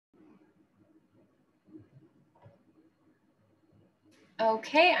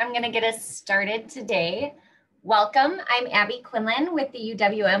Okay, I'm going to get us started today. Welcome, I'm Abby Quinlan with the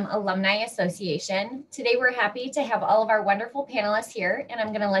UWM Alumni Association. Today we're happy to have all of our wonderful panelists here, and I'm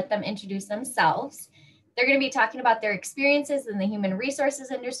going to let them introduce themselves. They're going to be talking about their experiences in the human resources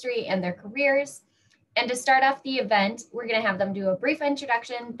industry and their careers. And to start off the event, we're going to have them do a brief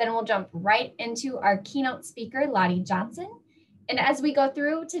introduction, then we'll jump right into our keynote speaker, Laty Johnson. And as we go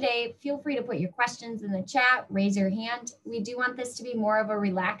through today, feel free to put your questions in the chat, raise your hand. We do want this to be more of a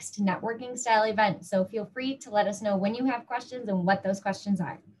relaxed networking style event, so feel free to let us know when you have questions and what those questions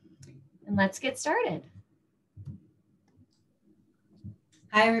are. And let's get started.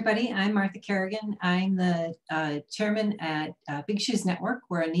 Hi, everybody. I'm Martha Carrigan. I'm the chairman at Big Shoes Network.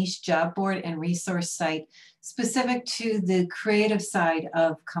 We're a niche job board and resource site specific to the creative side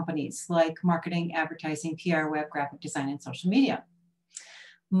of companies like marketing, advertising, PR, web, graphic design, and social media.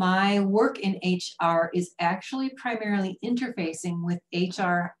 My work in HR is actually primarily interfacing with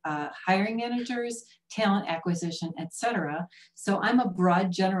HR hiring managers, talent acquisition, etc. So I'm a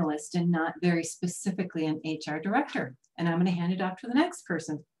broad generalist and not very specifically an HR director. And I'm going to hand it off to the next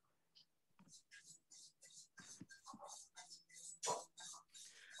person.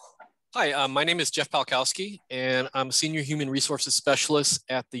 Hi, my name is Jeff Palkowski, and I'm a senior human resources specialist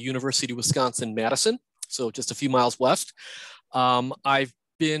at the University of Wisconsin-Madison, so just a few miles west. I've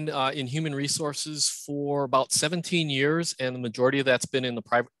been in human resources for about 17 years, and the majority of that's been in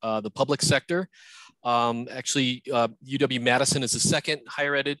the public sector. Actually, UW-Madison is the second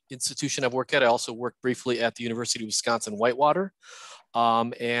higher ed institution I've worked at. I also worked briefly at the University of Wisconsin-Whitewater.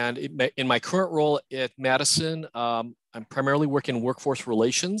 And in my current role at Madison, I'm primarily working in workforce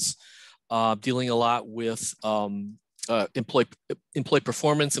relations, dealing a lot with employee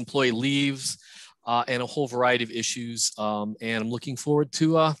performance, employee leaves, and a whole variety of issues. And I'm looking forward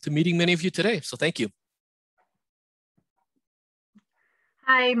to meeting many of you today. So thank you.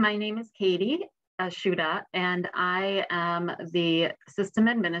 Hi, my name is Kati. Schuda, and I am the system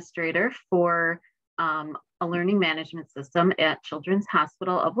administrator for a learning management system at Children's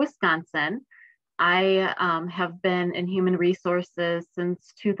Hospital of Wisconsin. I have been in human resources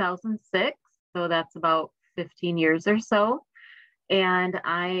since 2006, so that's about 15 years or so. And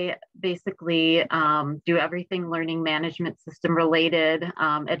I basically do everything learning management system related,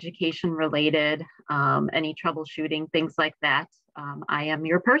 education related, any troubleshooting, things like that. I am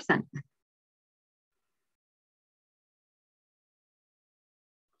your person.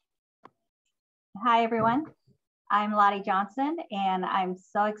 Hi, everyone. I'm Laty Johnson, and I'm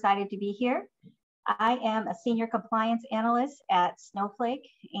so excited to be here. I am a senior compliance analyst at Snowflake,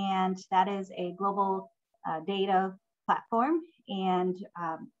 and that is a global data platform. And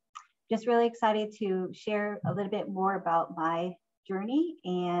just really excited to share a little bit more about my journey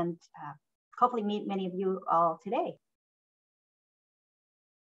and hopefully meet many of you all today.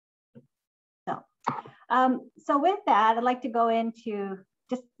 So with that, I'd like to go into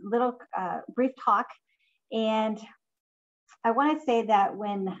just a little brief talk. And I want to say that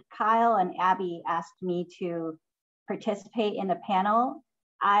when Kyle and Abby asked me to participate in the panel,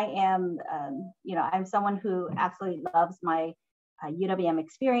 I am, I'm someone who absolutely loves my UWM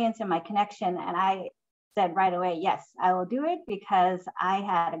experience and my connection. And I said right away, yes, I will do it because I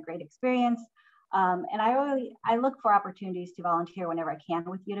had a great experience. And I look for opportunities to volunteer whenever I can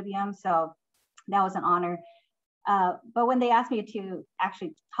with UWM. So that was an honor. But when they asked me to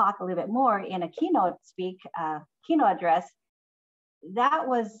actually talk a little bit more in a keynote address, that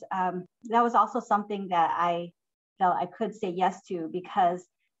was also something that I felt I could say yes to, because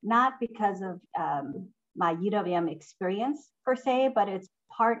not because of my UWM experience per se, but it's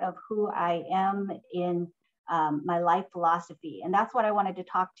part of who I am in my life philosophy. And that's what I wanted to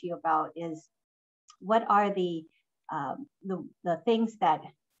talk to you about, is what are the things that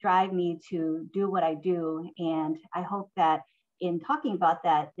drive me to do what I do. And I hope that in talking about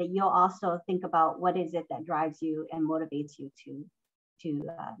that you'll also think about what is it that drives you and motivates you to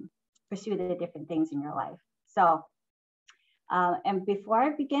pursue the different things in your life. So, and before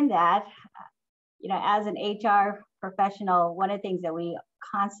I begin that, as an HR professional, one of the things that we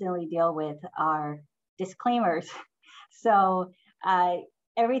constantly deal with are disclaimers. So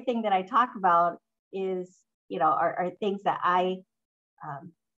everything that I talk about is, are things that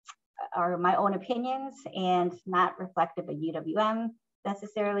are my own opinions and not reflective of UWM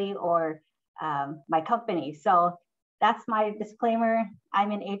necessarily, or my company. So that's my disclaimer.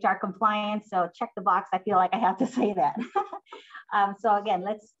 I'm in HR compliance, so check the box. I feel like I have to say that. So again,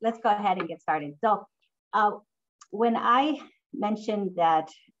 let's go ahead and get started. So when I mentioned that,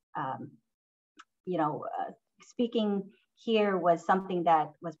 speaking here was something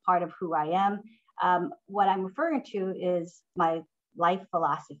that was part of who I am, what I'm referring to is my life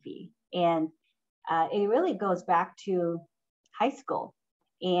philosophy. And it really goes back to high school.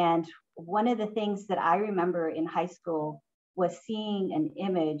 And one of the things that I remember in high school was seeing an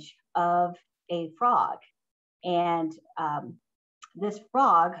image of a frog. And this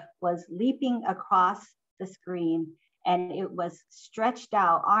frog was leaping across the screen, and it was stretched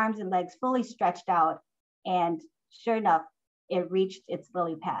out, arms and legs fully stretched out. And sure enough, it reached its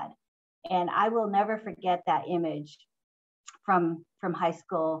lily pad. And I will never forget that image from high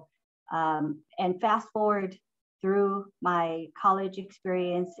school. And fast forward through my college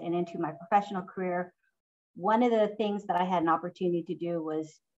experience and into my professional career, one of the things that I had an opportunity to do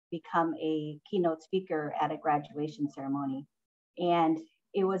was become a keynote speaker at a graduation ceremony. And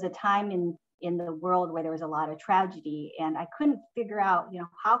it was a time in the world where there was a lot of tragedy, and I couldn't figure out,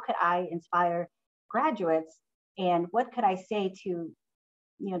 how could I inspire graduates, and what could I say to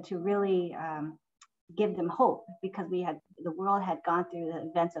really give them hope, because the world had gone through the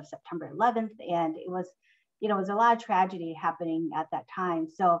events of September 11th, and it was a lot of tragedy happening at that time.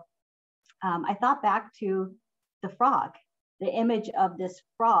 So I thought back to the frog, the image of this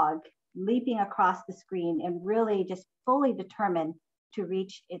frog leaping across the screen and really just fully determined to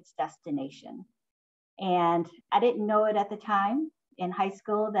reach its destination. And I didn't know it at the time in high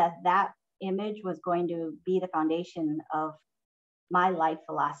school that image was going to be the foundation of my life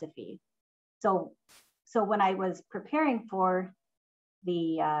philosophy. So when I was preparing for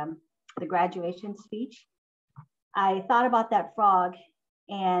the graduation speech, I thought about that frog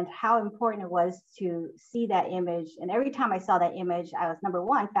and how important it was to see that image. And every time I saw that image, I was, number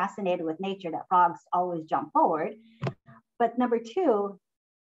one, fascinated with nature, that frogs always jump forward. But number two,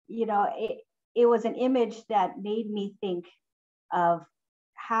 it was an image that made me think of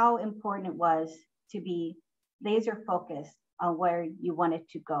how important it was to be laser focused on where you wanted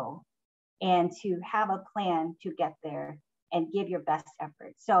to go and to have a plan to get there and give your best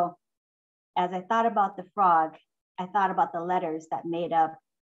effort. So as I thought about the frog, I thought about the letters that made up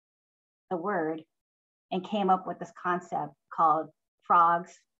the word and came up with this concept called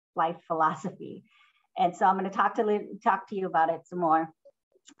Frog's Life Philosophy. And so I'm going to talk to you about it some more.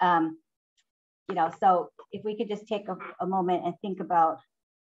 So if we could just take a moment and think about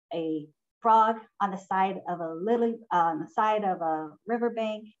a frog on the side of a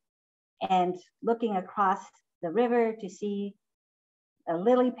riverbank, and looking across the river to see a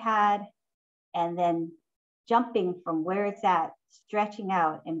lily pad, and then jumping from where it's at, stretching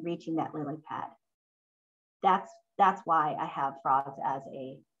out and reaching that lily pad. That's why I have frogs as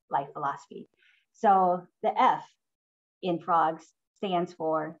a life philosophy. So the F in frogs stands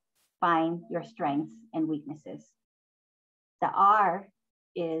for find your strengths and weaknesses. The R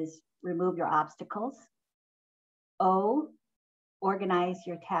is remove your obstacles. O, organize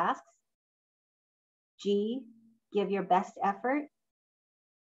your tasks. G, give your best effort.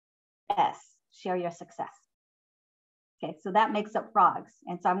 S, share your success. Okay, so that makes up frogs.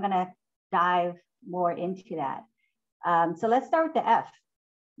 And so I'm going to dive more into that. So let's start with the F.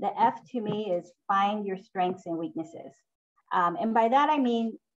 The F to me is find your strengths and weaknesses. And by that, I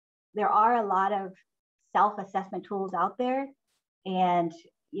mean, there are a lot of self-assessment tools out there. And,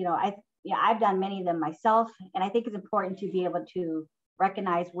 I've done many of them myself. And I think it's important to be able to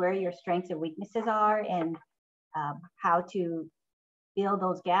recognize where your strengths and weaknesses are and how to fill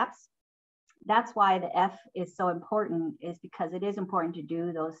those gaps. That's why the F is so important, is because it is important to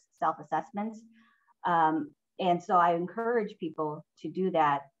do those self-assessments. And so I encourage people to do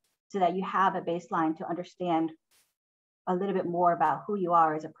that so that you have a baseline to understand a little bit more about who you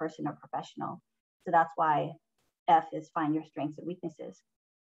are as a person or professional. So that's why F is find your strengths and weaknesses.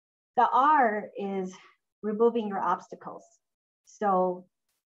 The R is removing your obstacles. So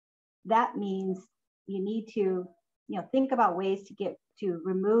that means you need to think about ways to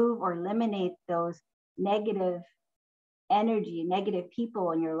remove or eliminate those negative energy, negative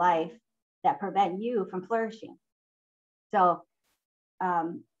people in your life that prevent you from flourishing. So,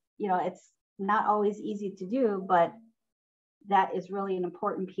 it's not always easy to do, but that is really an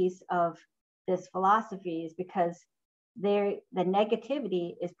important piece of this philosophy, is because the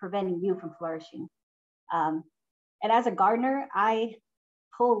negativity is preventing you from flourishing. And as a gardener, I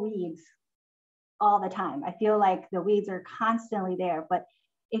pull weeds all the time. I feel like the weeds are constantly there, but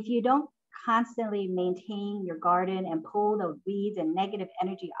if you don't constantly maintain your garden and pull the weeds and negative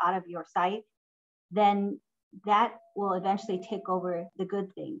energy out of your site, then that will eventually take over the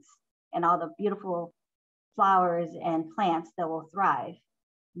good things and all the beautiful flowers and plants that will thrive.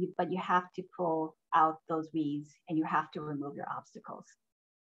 But you have to pull out those weeds and you have to remove your obstacles.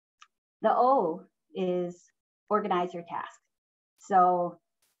 The O is organize your task. So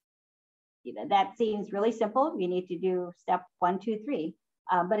that seems really simple. You need to do step 1, 2, 3.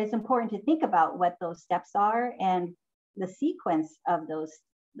 But it's important to think about what those steps are and the sequence of those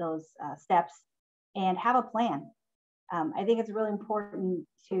steps, and have a plan. I think it's really important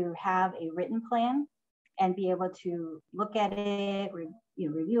to have a written plan and be able to look at it,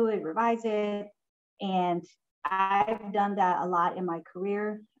 review it, revise it. And I've done that a lot in my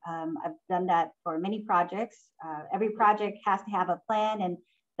career. I've done that for many projects. Every project has to have a plan, and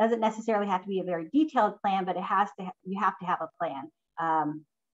doesn't necessarily have to be a very detailed plan, but you have to have a plan.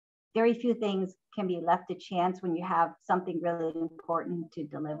 Very few things can be left to chance when you have something really important to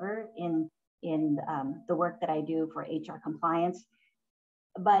deliver in the work that I do for HR compliance.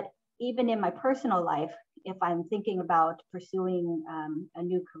 But even in my personal life, if I'm thinking about pursuing a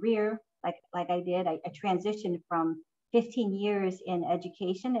new career, like I did, I transitioned from 15 years in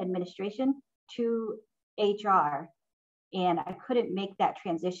education administration to HR. And I couldn't make that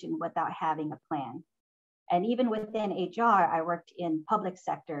transition without having a plan. And even within HR, I worked in public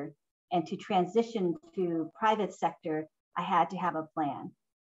sector, and to transition to private sector, I had to have a plan.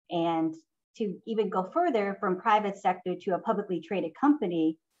 And to even go further from private sector to a publicly traded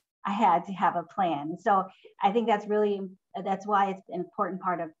company, I had to have a plan. So I think that's why it's an important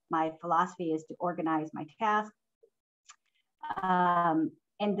part of my philosophy, is to organize my tasks. And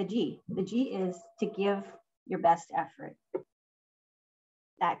the G is to give your best effort.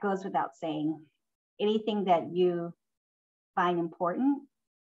 That goes without saying. Anything that you find important,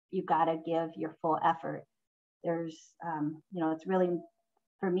 you gotta give your full effort. There's,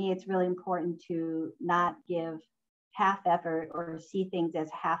 for me, it's really important to not give half effort or see things as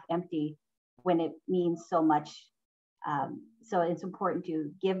half empty when it means so much. So it's important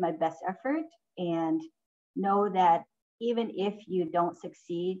to give my best effort and know that even if you don't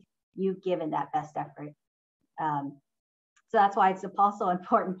succeed, you've given that best effort. So that's why it's also an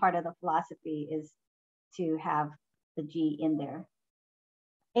important part of the philosophy, is to have the G in there.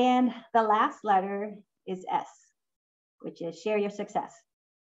 And the last letter is S, which is share your success.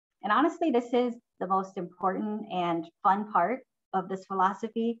 And honestly, this is the most important and fun part of this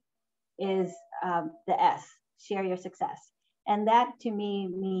philosophy, is the S, share your success. And that to me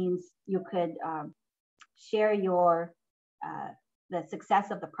means you could share the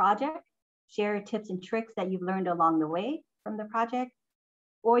success of the project, share tips and tricks that you've learned along the way from the project,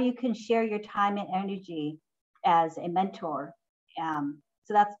 or you can share your time and energy as a mentor.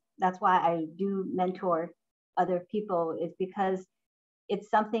 So that's why I do mentor other people, is because it's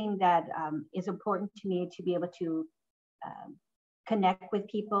something that is important to me, to be able to connect with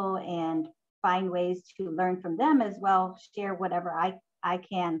people and find ways to learn from them, as well, share whatever I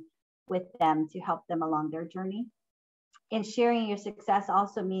can with them to help them along their journey. And sharing your success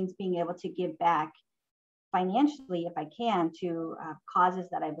also means being able to give back financially, if I can, to causes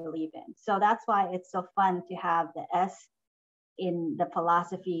that I believe in. So that's why it's so fun to have the S in the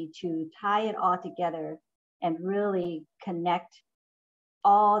philosophy, to tie it all together and really connect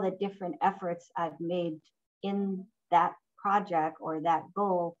all the different efforts I've made in that project or that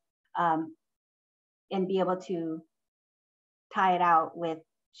goal, and be able to tie it out with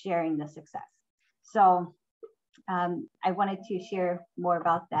sharing the success. So I wanted to share more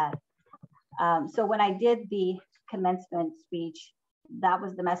about that. So when I did the commencement speech, that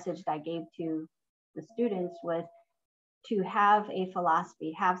was the message that I gave to the students, was to have a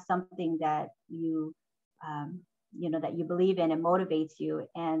philosophy, have something that you that you believe in and motivates you.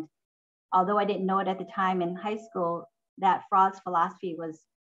 And although I didn't know it at the time in high school, that Frogs philosophy was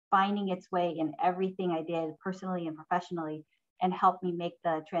finding its way in everything I did personally and professionally, and helped me make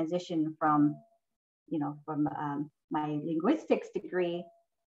the transition from my linguistics degree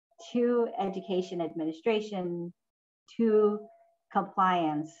to education administration to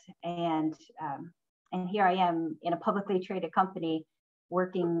compliance. And here I am in a publicly traded company,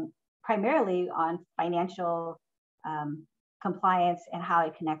 working primarily on financial compliance and how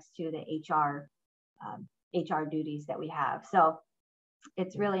it connects to the HR duties that we have. So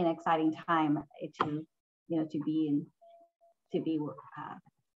it's really an exciting time to be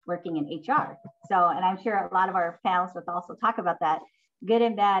working in HR. So, and I'm sure a lot of our panelists would also talk about that. Good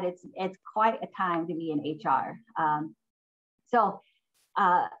and bad, it's quite a time to be in HR.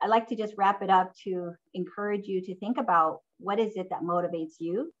 I'd like to just wrap it up to encourage you to think about, what is it that motivates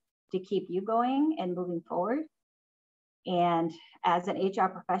you to keep you going and moving forward? And as an HR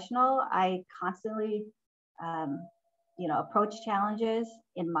professional, I constantly approach challenges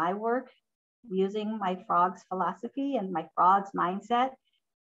in my work using my Frogs philosophy and my Frogs mindset.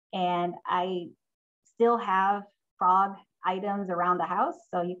 And I still have frog items around the house.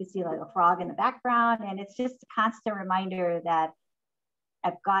 So you can see like a frog in the background, and it's just a constant reminder that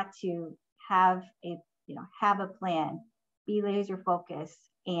I've got to have a plan, be laser focused,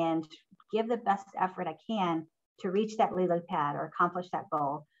 and give the best effort I can to reach that lily pad or accomplish that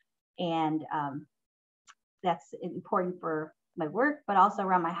goal. And that's important for my work, but also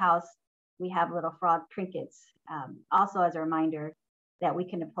around my house, we have little frog trinkets, also as a reminder that we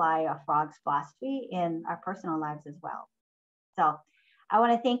can apply a frog's philosophy in our personal lives as well. So I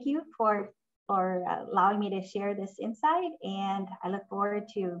want to thank you for allowing me to share this insight, and I look forward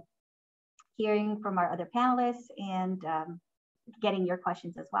to hearing from our other panelists and getting your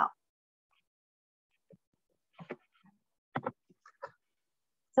questions as well.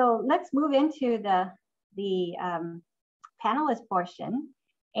 So let's move into the panelist portion.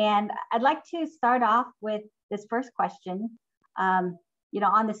 And I'd like to start off with this first question. On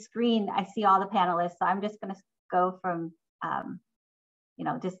the screen, I see all the panelists, so I'm just going to go from,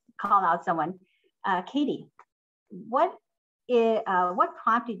 just call out someone. Kati, what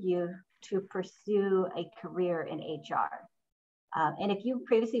prompted you to pursue a career in HR? And if you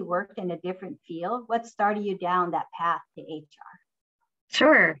previously worked in a different field, what started you down that path to HR?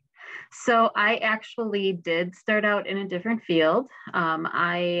 Sure. So I actually did start out in a different field.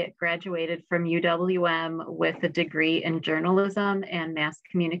 I graduated from UWM with a degree in journalism and mass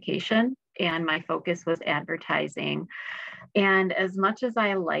communication, and my focus was advertising. And as much as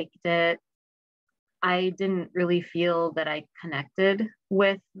I liked it, I didn't really feel that I connected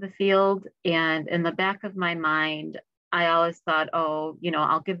with the field. And in the back of my mind, I always thought, I'll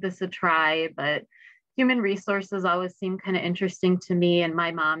give this a try, but human resources always seemed kind of interesting to me. And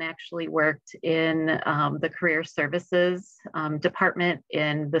my mom actually worked in the career services department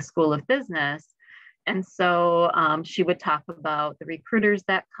in the School of Business. And so she would talk about the recruiters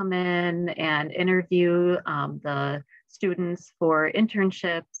that come in and interview the students for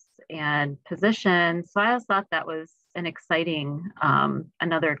internships and positions. So I always thought that was an exciting,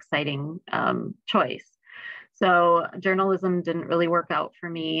 another exciting choice. So journalism didn't really work out for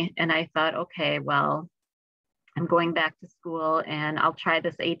me. And I thought, okay, well, I'm going back to school and I'll try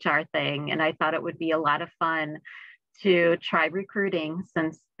this HR thing. And I thought it would be a lot of fun to try recruiting,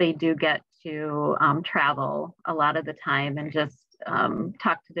 since they do get to travel a lot of the time and just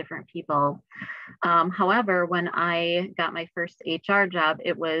talk to different people. However, when I got my first HR job,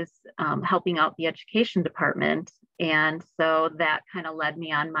 it was helping out the education department. And so that kind of led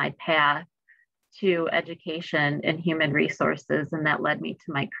me on my path to education and human resources, and that led me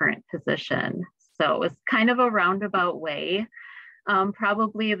to my current position. So it was kind of a roundabout way,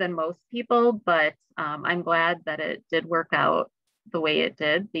 probably than most people, but I'm glad that it did work out the way it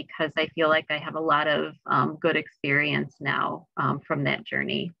did, because I feel like I have a lot of good experience now from that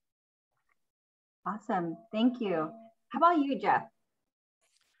journey. Awesome, thank you. How about you, Jeff?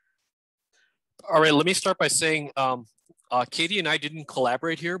 All right, let me start by saying, Kati and I didn't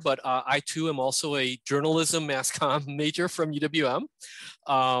collaborate here, but I too am also a journalism mass comm major from UWM.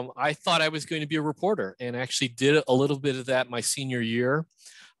 I thought I was going to be a reporter, and actually did a little bit of that my senior year.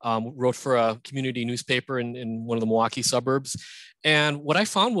 Wrote for a community newspaper in one of the Milwaukee suburbs. And what I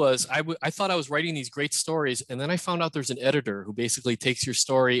found was I thought I was writing these great stories, and then I found out there's an editor who basically takes your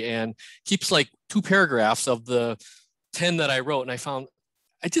story and keeps like 2 paragraphs of the 10 that I wrote. And I found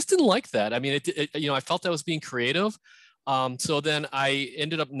I just didn't like that. I mean, I felt I was being creative. So then I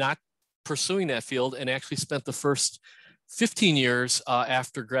ended up not pursuing that field, and actually spent the first 15 years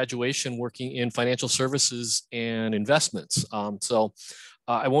after graduation working in financial services and investments.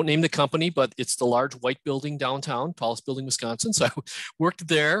 I won't name the company, but it's the large white building downtown, tallest building in Wisconsin. So I worked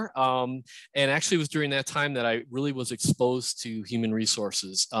there. And actually it was during that time that I really was exposed to human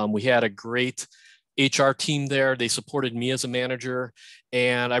resources. We had a great HR team there. They supported me as a manager.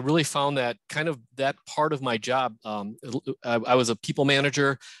 And I really found that kind of that part of my job. I was a people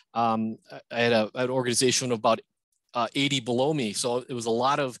manager. I had an organization of about 80 below me. So it was a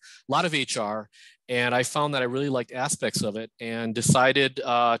lot of HR. And I found that I really liked aspects of it, and decided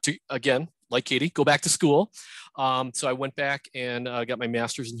to, again, like Kati, go back to school. So I went back and got my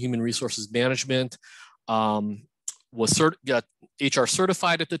master's in human resources management. Got HR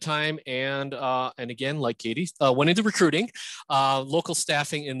certified at the time, and again, like Kati, went into recruiting, local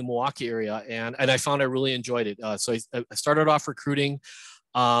staffing in the Milwaukee area, and I found I really enjoyed it. So I started off recruiting,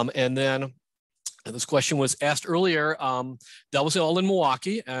 and then this question was asked earlier. That was all in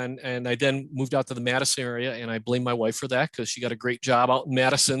Milwaukee, and I then moved out to the Madison area, and I blame my wife for that because she got a great job out in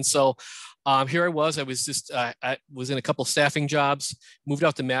Madison. So here I was in a couple of staffing jobs, moved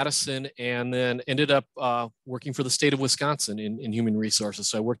out to Madison, and then ended up working for the state of Wisconsin in human resources.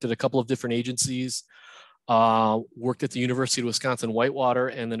 So I worked at a couple of different agencies, worked at the University of Wisconsin Whitewater,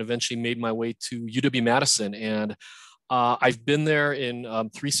 and then eventually made my way to UW Madison. And I've been there in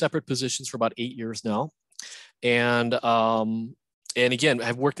 3 separate positions for about 8 years now. And again,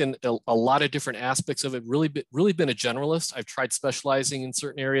 I've worked in a lot of different aspects of it, really been a generalist. I've tried specializing in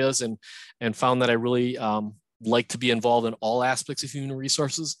certain areas and found that I really like to be involved in all aspects of human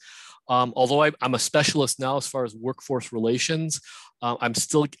resources. Although I'm a specialist now as far as workforce relations, I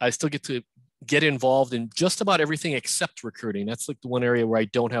still get to get involved in just about everything except recruiting. That's like the one area where I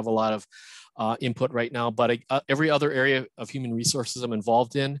don't have a lot of input right now, but every other area of human resources I'm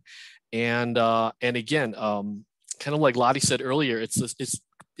involved in. And again, kind of like Laty said earlier,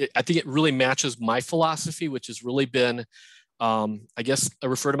 I think it really matches my philosophy, which has really been, I guess I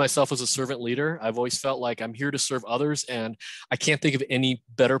refer to myself as a servant leader. I've always felt like I'm here to serve others, and I can't think of any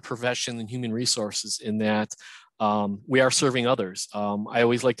better profession than human resources in that we are serving others. I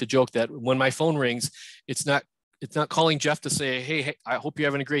always like to joke that when my phone rings, it's not calling Jeff to say, hey, I hope you're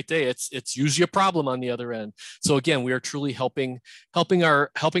having a great day. It's usually a problem on the other end. So again, we are truly helping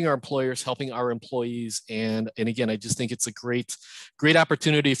our employers, helping our employees. And again, I just think it's a great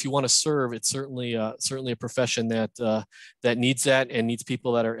opportunity. If you want to serve, it's certainly a profession that needs that and needs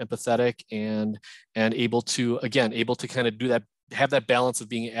people that are empathetic and able to kind of do that, have that balance of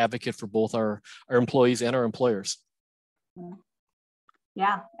being an advocate for both our employees and our employers.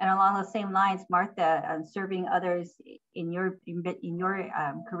 Yeah, and along those same lines, Martha, serving others in your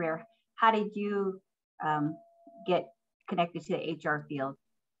career, how did you get connected to the HR field?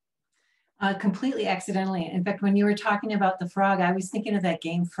 Completely accidentally. In fact, when you were talking about the frog, I was thinking of that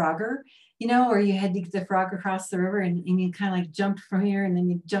game Frogger, where you had to get the frog across the river and you kind of like jumped from here and then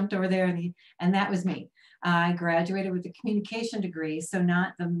you jumped over there and that was me. I graduated with a communication degree, so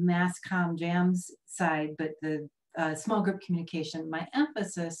not the mass comm jams side, but the small group communication. My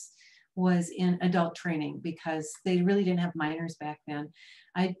emphasis was in adult training because they really didn't have minors back then.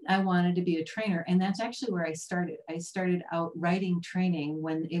 I wanted to be a trainer, and that's actually where I started. I started out writing training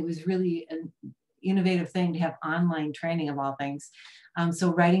when it was really an innovative thing to have online training of all things.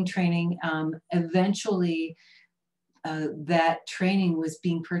 So writing training, eventually that training was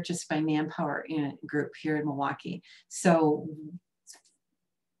being purchased by Manpower in a group here in Milwaukee. So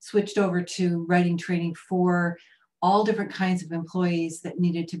switched over to writing training for all different kinds of employees that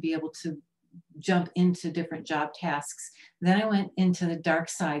needed to be able to jump into different job tasks. Then I went into the dark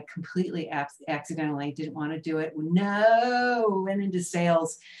side completely accidentally, didn't want to do it. No, went into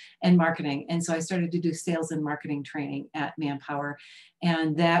sales and marketing. And so I started to do sales and marketing training at Manpower.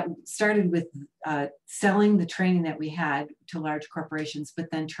 And that started with selling the training that we had to large corporations,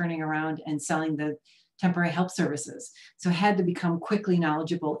 but then turning around and selling the temporary help services. So I had to become quickly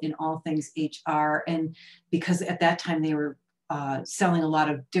knowledgeable in all things HR. And because at that time they were selling a lot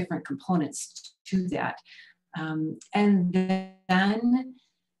of different components to that. And then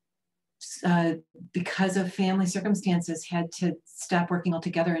because of family circumstances, had to stop working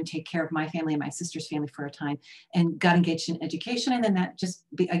altogether and take care of my family and my sister's family for a time and got engaged in education. And then that just,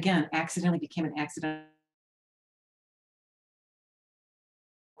 again, accidentally became an accidental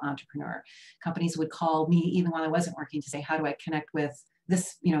entrepreneur. Companies would call me even while I wasn't working to say, how do I connect with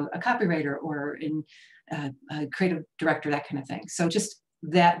this, a copywriter or a creative director, that kind of thing. So just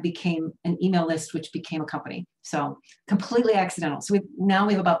that became an email list, which became a company. So completely accidental. So now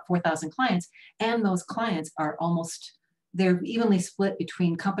we have about 4,000 clients, and those clients are they're evenly split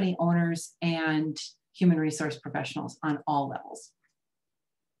between company owners and human resource professionals on all levels.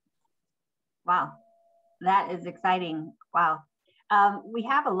 Wow, that is exciting. Wow. We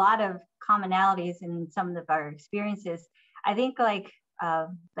have a lot of commonalities in some of our experiences. I think like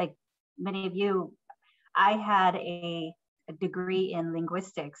many of you, I had a degree in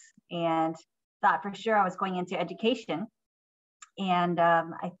linguistics and thought for sure I was going into education. And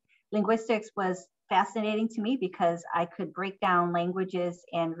linguistics was fascinating to me because I could break down languages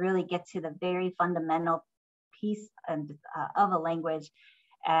and really get to the very fundamental piece of a language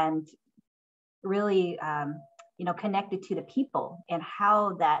and really connected to the people and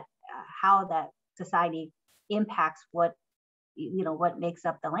how that society impacts what makes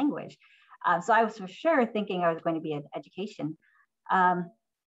up the language. So I was for sure thinking I was going to be in education. And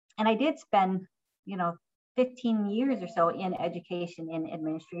I did spend, 15 years or so in education in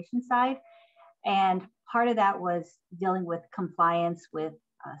administration side. And part of that was dealing with compliance with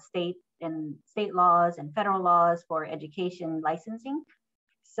state laws and federal laws for education licensing.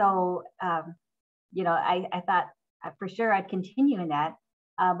 So, I thought for sure I'd continue in that,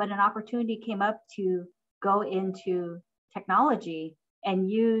 but an opportunity came up to go into technology and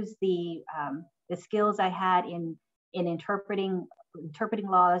use the skills I had in interpreting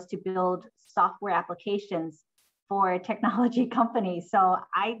laws to build software applications for technology companies. So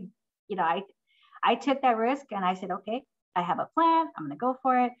I I took that risk and I said, okay, I have a plan, I'm going to go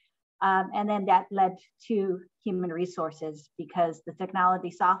for it. And then that led to human resources, because the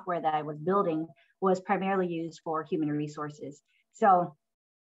technology software that I was building was primarily used for human resources. So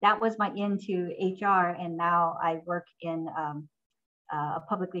that was my into HR. And now I work in a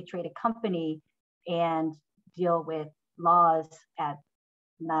publicly traded company and deal with laws at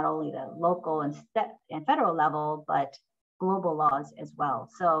not only the local and federal level, but global laws as well.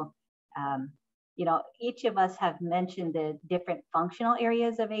 So, you know, each of us have mentioned the different functional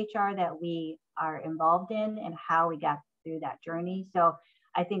areas of HR that we are involved in and how we got through that journey. So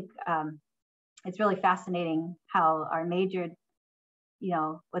I think it's really fascinating how our major, you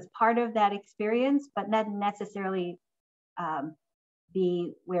know, was part of that experience, but not necessarily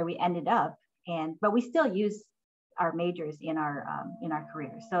be where we ended up. But we still use our majors in our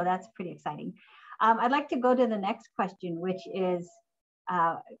careers. So that's pretty exciting. I'd like to go to the next question, which is,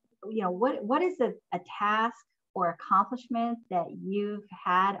 you know, what is a task or accomplishment that you've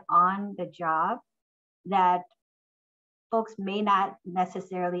had on the job that folks may not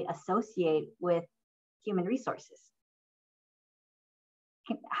necessarily associate with human resources?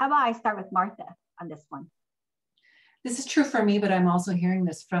 How about I start with Martha on this one? This is true for me, but I'm also hearing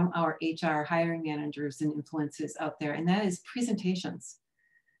this from our HR hiring managers and influencers out there, and that is presentations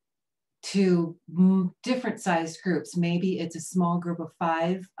to different sized groups. Maybe it's a small group of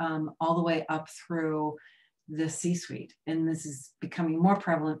 5 all the way up through the C-suite. And this is becoming more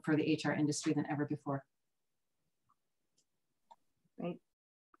prevalent for the HR industry than ever before. Great.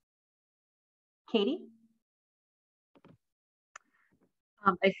 Katie?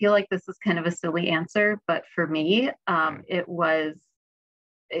 I feel like this is kind of a silly answer, but for me, it was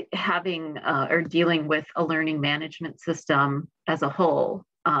having or dealing with a learning management system as a whole.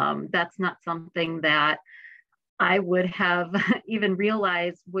 That's not something that I would have even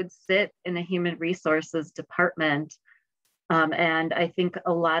realized would sit in a human resources department. And I think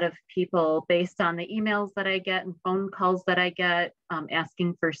a lot of people, based on the emails that I get and phone calls that I get,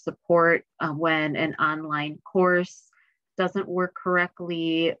 asking for support when an online course doesn't work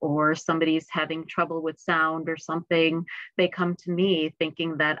correctly, or somebody's having trouble with sound or something, they come to me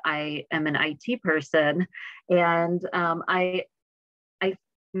thinking that I am an IT person. And I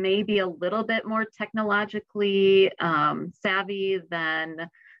may be a little bit more technologically savvy than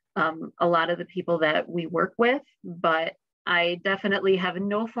a lot of the people that we work with, but I definitely have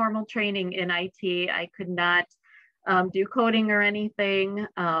no formal training in IT. I could not do coding or anything.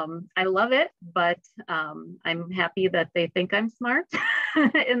 I love it, but I'm happy that they think I'm smart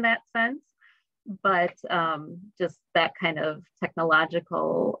in that sense. But just that kind of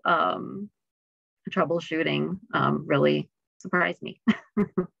technological troubleshooting really surprised me.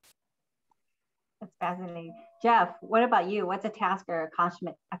 That's fascinating. Jeff, what about you? What's a task or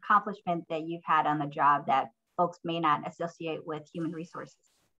accomplishment that you've had on the job that folks may not associate with human resources?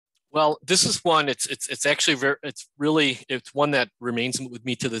 Well, this is one. It's actually it's one that remains with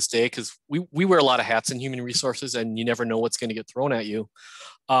me to this day, because we wear a lot of hats in human resources, and you never know what's going to get thrown at you.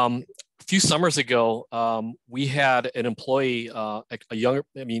 A few summers ago, we had an employee,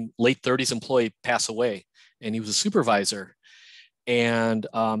 late 30s employee, pass away, and he was a supervisor, and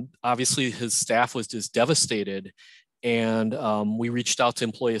obviously his staff was just devastated. And we reached out to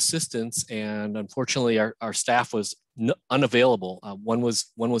employee assistance, and unfortunately our staff was unavailable. One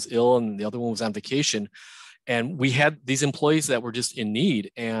was ill and the other one was on vacation. And we had these employees that were just in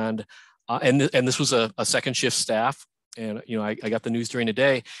need. And this was a second shift staff. And, you know, I got the news during the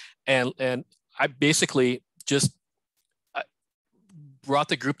day, and I basically just brought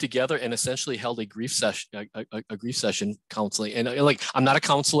the group together and essentially held a grief session, a grief session counseling. And like, I'm not a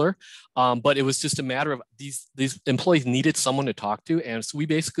counselor, but it was just a matter of these employees needed someone to talk to. And so we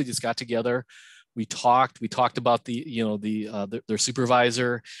basically just got together. We talked about their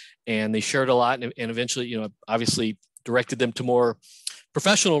supervisor, and they shared a lot. And eventually, you know, obviously directed them to more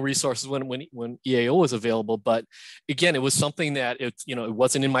professional resources when EAO was available. But again, it was something that it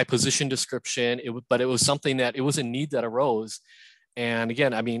wasn't in my position description, but it was something that it was a need that arose. And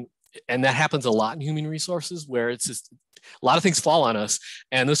again, I mean, and that happens a lot in human resources, where it's just a lot of things fall on us.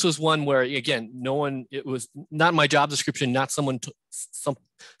 And this was one where, again, it was not my job description, not something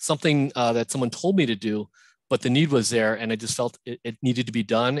that someone told me to do, but the need was there, and I just felt it needed to be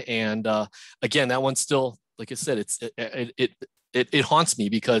done. And again, that one still, like I said, it haunts me,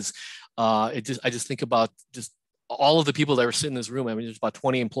 because I just think about just all of the people that were sitting in this room. I mean, there's about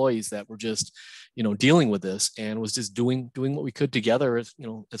 20 employees that were just, you know, dealing with this, and was just doing what we could together. As, you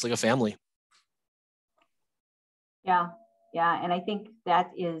know, it's like a family. Yeah. And I think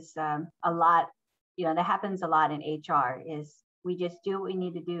that is a lot, you know, that happens a lot in HR, is We just do what we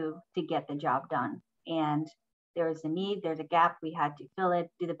need to do to get the job done. And there's a need, there's a gap, we had to fill it,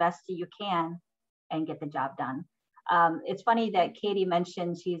 do the best you can, and get the job done. It's funny that Katie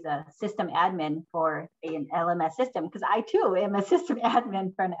mentioned she's a system admin for an LMS system, because I too am a system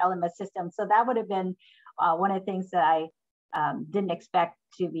admin for an LMS system. So that would have been one of the things that I didn't expect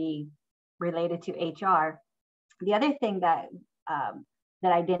to be related to HR. The other thing that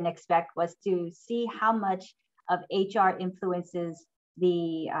I didn't expect was to see how much of HR influences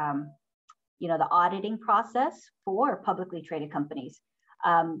the the auditing process for publicly traded companies.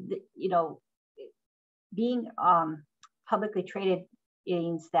 Being publicly traded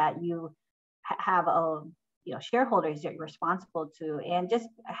means that you have shareholders that you're responsible to, and just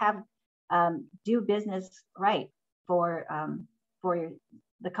have do business right for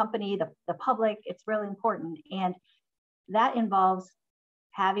the company, the public. It's really important, and that involves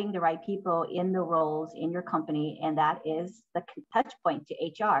having the right people in the roles in your company, and that is the touch point to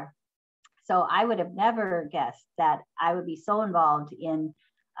HR. So I would have never guessed that I would be so involved in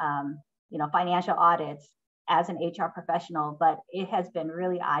financial audits as an HR professional, but it has been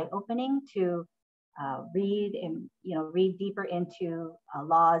really eye-opening to read deeper into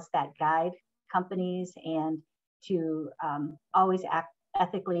laws that guide companies, and to always act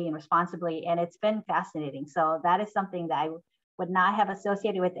ethically and responsibly. And it's been fascinating. So that is something that I would not have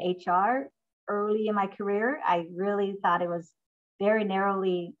associated with HR early in my career. I really thought it was very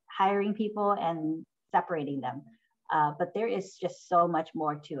narrowly hiring people and separating them. But there is just so much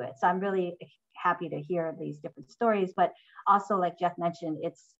more to it. So I'm really happy to hear these different stories, but also, like Jeff mentioned,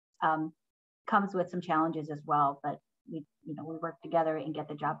 it's comes with some challenges as well, but we work together and get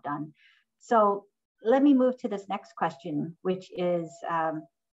the job done. So let me move to this next question, which is,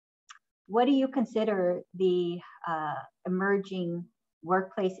 what do you consider the emerging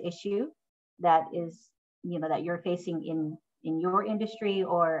workplace issue that is, that you're facing in your industry,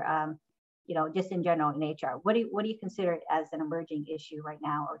 or just in general in HR? What do you consider as an emerging issue right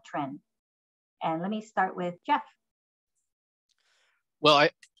now, or trend? And let me start with Jeff. Well,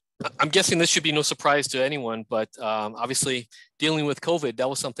 I'm guessing this should be no surprise to anyone, but obviously dealing with COVID, that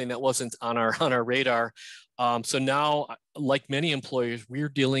was something that wasn't on our radar. So now, like many employers, we're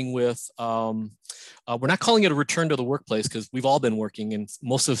dealing with, we're not calling it a return to the workplace, because we've all been working, and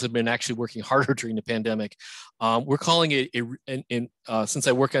most of us have been actually working harder during the pandemic. We're calling it, since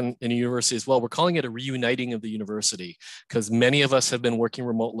I work in a university as well, we're calling it a reuniting of the university, because many of us have been working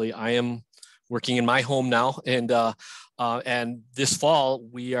remotely. I am working in my home now, and this fall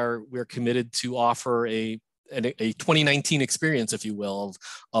we're committed to offer a 2019 experience, if you will,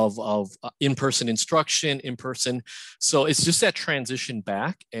 of in-person instruction, in-person. So it's just that transition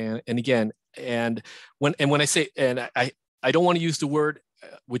back, and again, when I say, and I don't want to use the word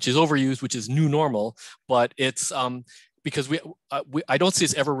which is overused, which is new normal, but it's because I don't see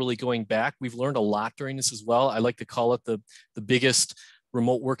us ever really going back. We've learned a lot during this as well. I like to call it the biggest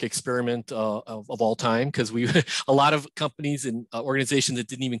remote work experiment of all time, because a lot of companies and organizations that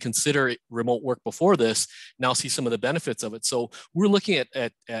didn't even consider remote work before this now see some of the benefits of it. So we're looking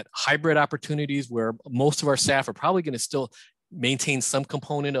at hybrid opportunities where most of our staff are probably going to still maintain some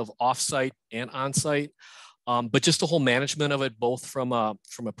component of offsite and onsite, but just the whole management of it, both from a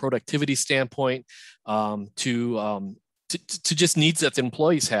productivity standpoint to just needs that the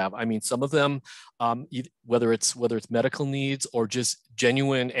employees have. I mean, some of them, whether it's medical needs or just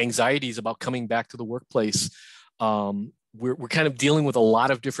genuine anxieties about coming back to the workplace, we're kind of dealing with a lot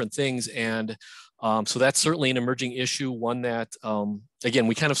of different things, and so that's certainly an emerging issue. One that, again,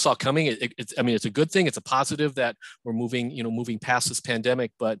 we kind of saw coming. It's a good thing. It's a positive that we're moving past this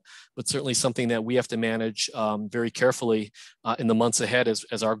pandemic, but certainly something that we have to manage very carefully in the months ahead,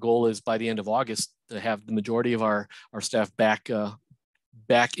 as our goal is by the end of August to have the majority of our staff back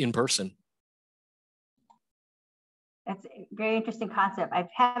in person. That's a very interesting concept. I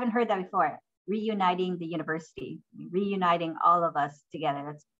haven't heard that before. Reuniting the university, reuniting all of us together.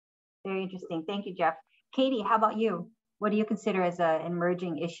 That's very interesting. Thank you, Jeff. Katie, how about you? What do you consider as an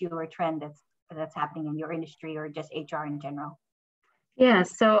emerging issue or trend that's happening in your industry, or just HR in general? Yeah,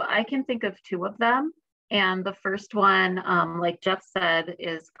 so I can think of two of them. And the first one, like Jeff said,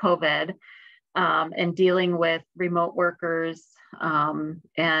 is COVID, and dealing with remote workers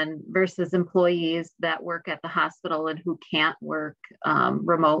and versus employees that work at the hospital and who can't work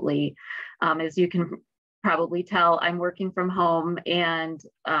remotely. As you can probably tell, I'm working from home, and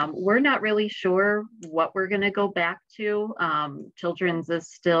we're not really sure what we're going to go back to. Children's is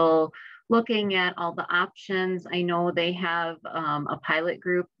still looking at all the options. I know they have a pilot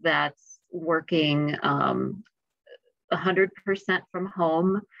group that's working 100% from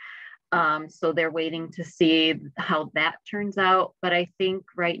home. So they're waiting to see how that turns out. But I think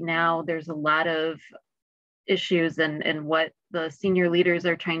right now there's a lot of issues, and what the senior leaders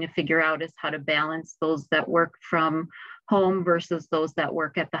are trying to figure out is how to balance those that work from home versus those that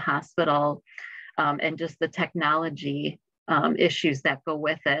work at the hospital, and just the technology issues that go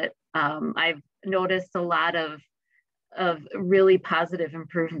with it. I've noticed a lot of really positive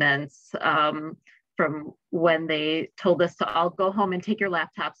improvements from when they told us to all go home and take your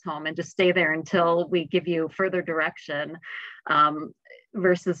laptops home and just stay there until we give you further direction,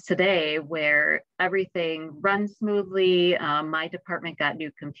 versus today where everything runs smoothly. My department got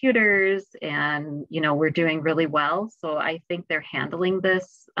new computers, and we're doing really well. So I think they're handling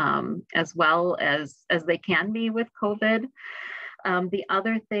this as well as they can be with COVID. The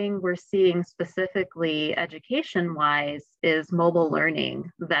other thing we're seeing specifically education-wise is mobile learning.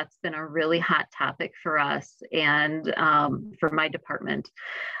 That's been a really hot topic for us and for my department.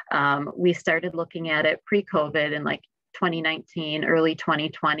 We started looking at it pre-COVID in like 2019, early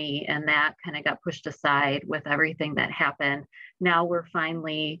 2020, and that kind of got pushed aside with everything that happened. Now we're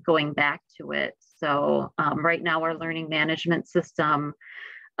finally going back to it. So right now our learning management system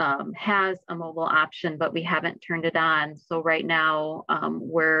has a mobile option, but we haven't turned it on. So right now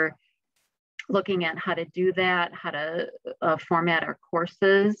we're looking at how to do that, how to format our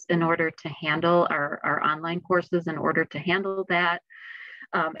courses in order to handle our online courses in order to handle that.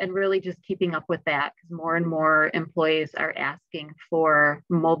 And really just keeping up with that, because more and more employees are asking for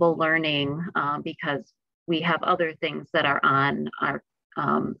mobile learning because we have other things that are on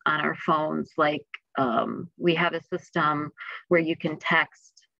our phones. Like we have a system where you can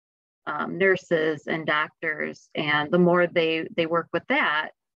text nurses and doctors, and the more they work with that,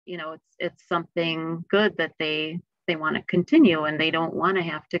 it's something good that they want to continue, and they don't want to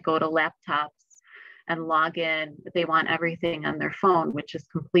have to go to laptops and log in. They want everything on their phone, which is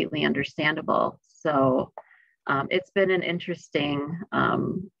completely understandable. So it's been an interesting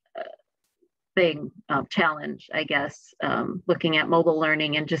challenge, I guess, looking at mobile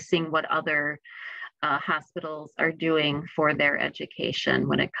learning and just seeing what other hospitals are doing for their education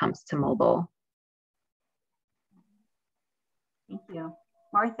when it comes to mobile. Thank you.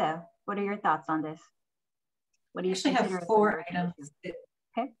 Martha, what are your thoughts on this? What do you actually have 4 items?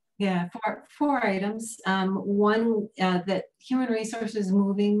 Okay. Yeah, four items. One that human resources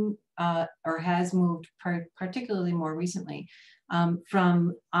moving or has moved particularly more recently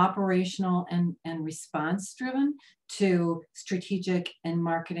from operational and response driven to strategic and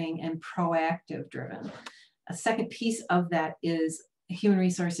marketing and proactive driven. A second piece of that is human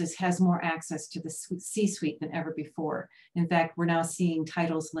resources has more access to the C-suite than ever before. In fact, we're now seeing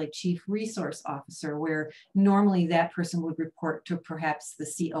titles like Chief Resource Officer, where normally that person would report to perhaps the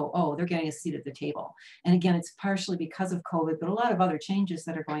COO. They're getting a seat at the table. And again, it's partially because of COVID, but a lot of other changes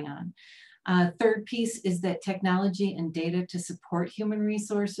that are going on. Third piece is that technology and data to support human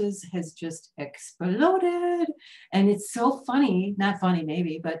resources has just exploded. And it's so funny, not funny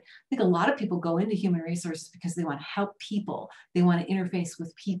maybe, but I think a lot of people go into human resources because they want to help people. They want to interface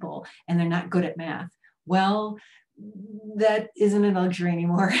with people, and they're not good at math. Well, that isn't a luxury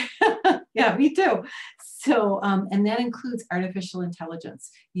anymore. Yeah, me too. So, and that includes artificial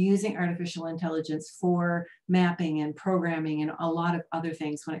intelligence, using artificial intelligence for mapping and programming and a lot of other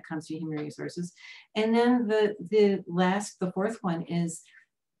things when it comes to human resources. And then the fourth one is,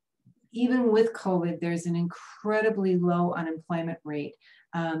 even with COVID, there's an incredibly low unemployment rate.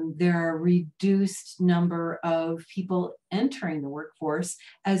 There are a reduced number of people entering the workforce,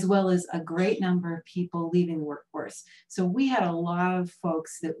 as well as a great number of people leaving the workforce. So we had a lot of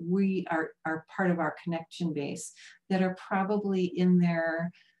folks that we are part of our connection base that are probably in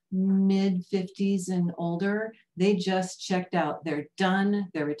their mid-50s and older. They just checked out. They're done.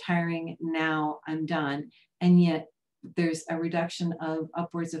 They're retiring. Now I'm done. And yet there's a reduction of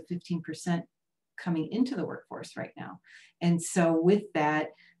upwards of 15% coming into the workforce right now. And so with that,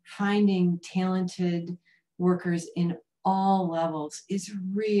 finding talented workers in all levels is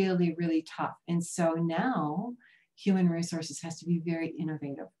really, really tough. And so now human resources has to be very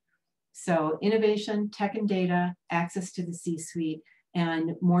innovative. So innovation, tech and data, access to the C-suite,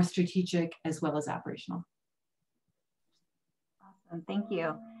 and more strategic as well as operational. Awesome, thank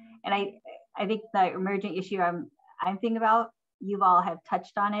you. And I think the emerging issue I'm thinking about, you all have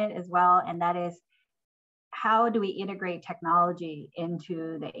touched on it as well, and that is, how do we integrate technology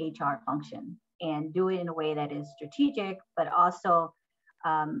into the HR function and do it in a way that is strategic, but also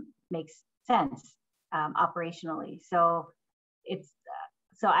makes sense operationally? So it's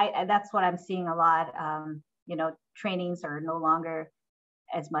that's what I'm seeing a lot. You know, trainings are no longer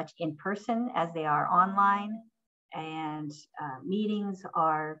as much in person as they are online, and meetings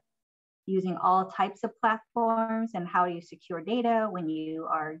are using all types of platforms, and how do you secure data when you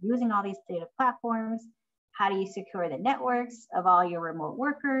are using all these data platforms? How do you secure the networks of all your remote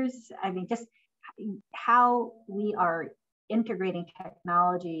workers? I mean, just how we are integrating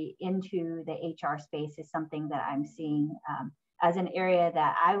technology into the HR space is something that I'm seeing as an area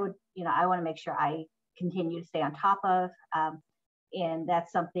that I would, I want to make sure I continue to stay on top of. And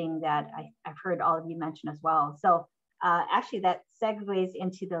that's something that I've heard all of you mention as well. So actually that segues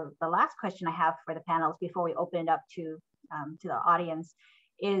into the last question I have for the panels before we open it up to the audience,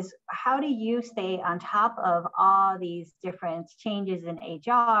 is how do you stay on top of all these different changes in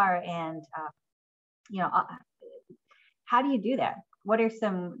HR, and how do you do that? What are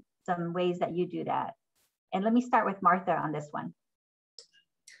some ways that you do that? And let me start with Martha on this one.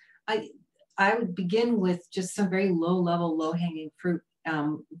 I would begin with just some very low-level, low-hanging fruit.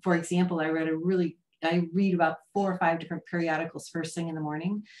 For example, I read about 4 or 5 different periodicals first thing in the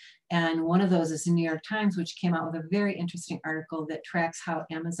morning. And one of those is the New York Times, which came out with a very interesting article that tracks how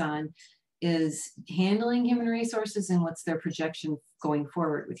Amazon is handling human resources and what's their projection going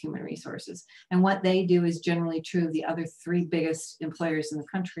forward with human resources. And what they do is generally true of the other 3 biggest employers in the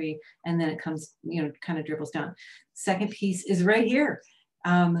country. And then it comes, kind of dribbles down. Second piece is right here.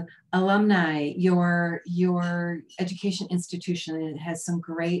 Alumni, your education institution has some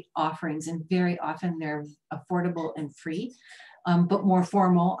great offerings, and very often they're affordable and free. But more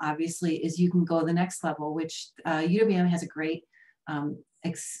formal, obviously, is you can go the next level, which UWM has a great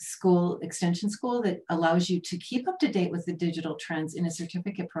extension school that allows you to keep up to date with the digital trends in a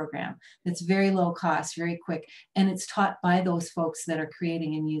certificate program that's very low cost, very quick, and it's taught by those folks that are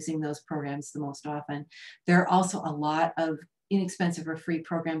creating and using those programs the most often. There are also a lot of inexpensive or free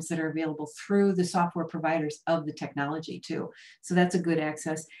programs that are available through the software providers of the technology too. So that's a good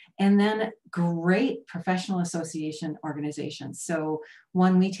access. And then great professional association organizations. So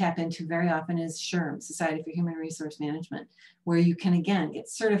one we tap into very often is SHRM, Society for Human Resource Management, where you can, again, get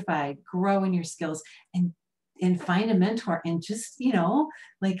certified, grow in your skills, and find a mentor, and just,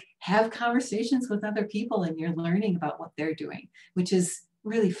 have conversations with other people, and you're learning about what they're doing, which is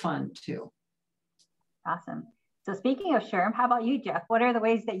really fun too. Awesome. So speaking of SHRM, how about you, Jeff? What are the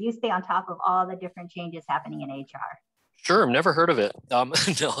ways that you stay on top of all the different changes happening in HR? Sure, never heard of it. No.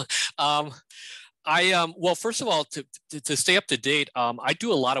 Well, first of all, to stay up to date, I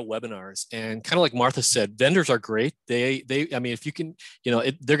do a lot of webinars, and kind of like Martha said, vendors are great. I mean, if you can,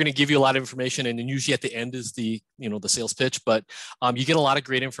 they're going to give you a lot of information, and then usually at the end is the sales pitch, but you get a lot of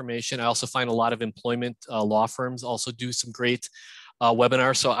great information. I also find a lot of employment law firms also do some great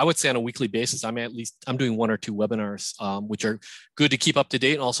webinars. So I would say on a weekly basis, I'm doing 1 or 2 webinars, which are good to keep up to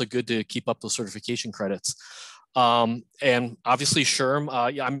date and also good to keep up those certification credits. And obviously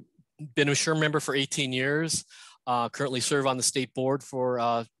SHRM, I'm been a SHRM member for 18 years, currently serve on the state board for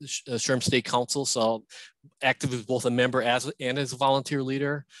SHRM State Council. So active as both a member and as a volunteer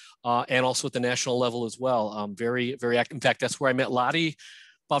leader, and also at the national level as well. Very, very active. In fact, that's where I met Laty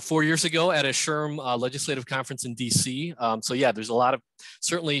about 4 years ago at a SHRM legislative conference in DC. So yeah, there's a lot of,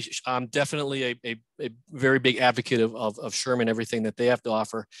 certainly I'm definitely a very big advocate of SHRM and everything that they have to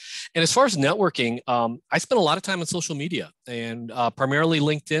offer. And as far as networking, I spend a lot of time on social media, and primarily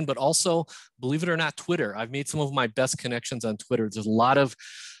LinkedIn, but also, believe it or not, Twitter. I've made some of my best connections on Twitter. There's a lot of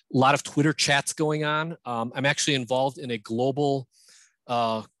Twitter chats going on. I'm actually involved in a global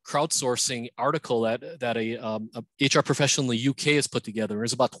crowdsourcing article that a HR professional in the UK has put together.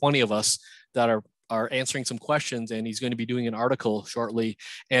 There's about 20 of us that are answering some questions, and he's going to be doing an article shortly.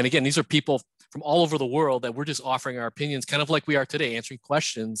 And again, these are people from all over the world that we're just offering our opinions, kind of like we are today, answering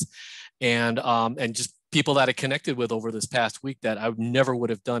questions, and just people that I connected with over this past week that I never would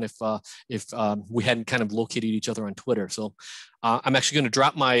have done if we hadn't kind of located each other on Twitter. So I'm actually going to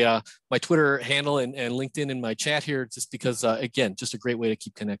drop my my Twitter handle and LinkedIn in my chat here, just because, again, just a great way to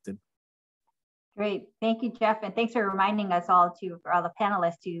keep connected. Great. Thank you, Jeff. And thanks for reminding us all for all the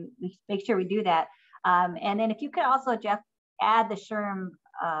panelists to make sure we do that. And then if you could also, Jeff, add the SHRM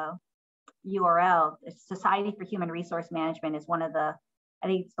URL. Society for Human Resource Management is one of the, I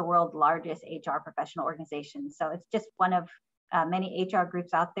think it's the world's largest HR professional organization. So it's just one of many HR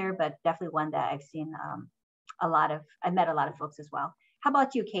groups out there, but definitely one that I've seen I've met a lot of folks as well. How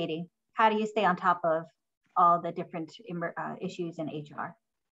about you, Kati? How do you stay on top of all the different issues in HR?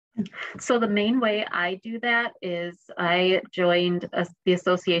 So the main way I do that is I joined the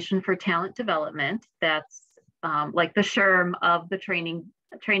Association for Talent Development. That's like the SHRM of the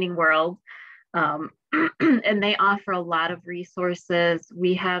training world. And they offer a lot of resources.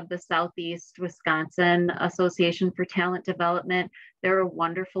 We have the Southeast Wisconsin Association for Talent Development. They're a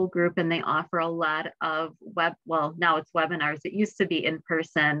wonderful group, and they offer a lot of now it's webinars. It used to be in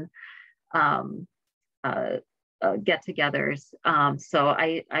person get-togethers. So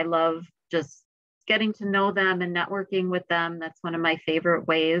I love just getting to know them and networking with them. That's one of my favorite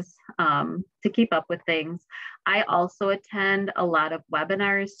ways to keep up with things. I also attend a lot of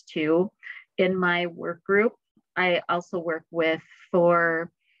webinars too in my work group. I also work with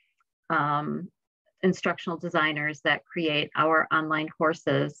 4 instructional designers that create our online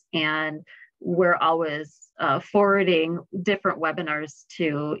courses, and we're always forwarding different webinars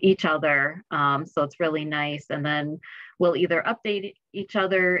to each other. So it's really nice. And then we'll either update each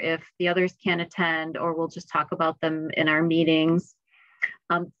other if the others can't attend, or we'll just talk about them in our meetings.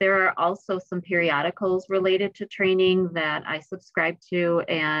 There are also some periodicals related to training that I subscribe to,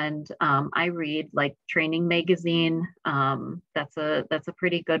 and I read, like Training Magazine. That's a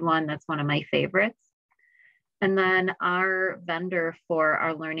pretty good one. That's one of my favorites. And then our vendor for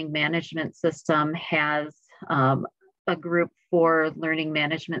our learning management system has a group for learning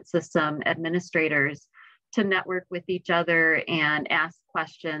management system administrators to network with each other and ask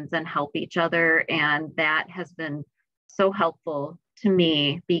questions and help each other. And that has been so helpful to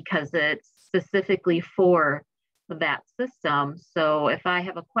me because it's specifically for that system. So if I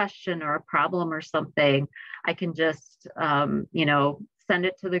have a question or a problem or something, I can just, send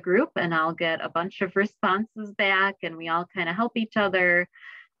it to the group and I'll get a bunch of responses back, and we all kind of help each other.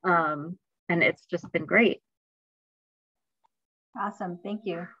 And it's just been great. Awesome, thank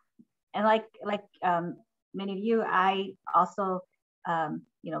you. And like many of you, I also,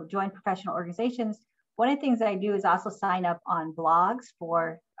 join professional organizations. One of the things I do is also sign up on blogs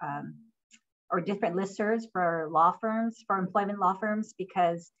for, or different listservs for law firms, for employment law firms,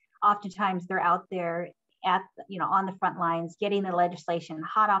 because oftentimes they're out there at, on the front lines, getting the legislation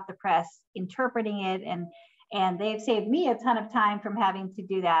hot off the press, interpreting it, and they've saved me a ton of time from having to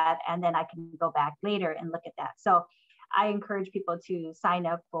do that. And then I can go back later and look at that. So I encourage people to sign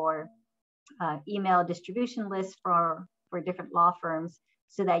up for email distribution lists for different law firms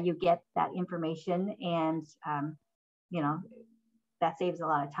so that you get that information, and, that saves a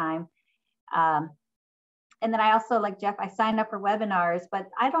lot of time. And then I also, like Jeff, I sign up for webinars, but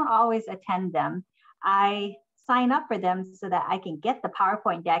I don't always attend them. I sign up for them so that I can get the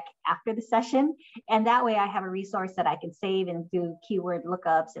PowerPoint deck after the session. And that way I have a resource that I can save and do keyword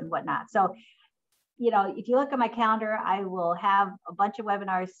lookups and whatnot. So, if you look at my calendar, I will have a bunch of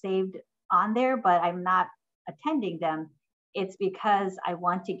webinars saved on there, but I'm not attending them. It's because I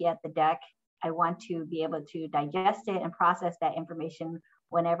want to get the deck. I want to be able to digest it and process that information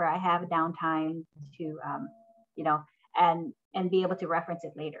whenever I have downtime to, and be able to reference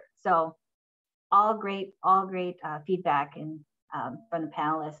it later. So all great feedback and from the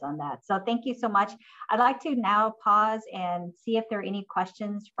panelists on that. So thank you so much. I'd like to now pause and see if there are any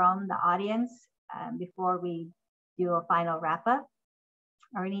questions from the audience before we do a final wrap up.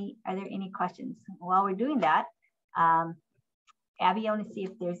 Are there any questions? While we're doing that, Abby, I want to see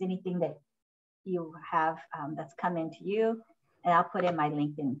if there's anything that you have that's come into you, and I'll put in my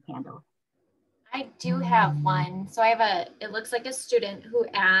LinkedIn handle. I do have one. So it looks like a student who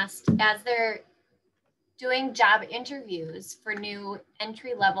asked, as they're doing job interviews for new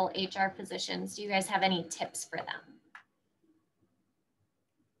entry-level HR positions, do you guys have any tips for them?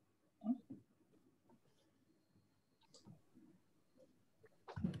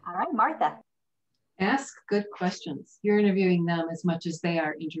 All right, Martha. Ask good questions. You're interviewing them as much as they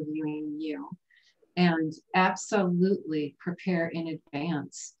are interviewing you. And absolutely prepare in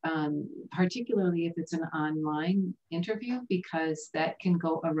advance, particularly if it's an online interview, because that can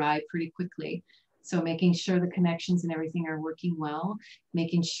go awry pretty quickly. So making sure the connections and everything are working well,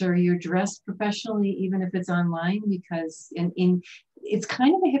 making sure you're dressed professionally, even if it's online, because it's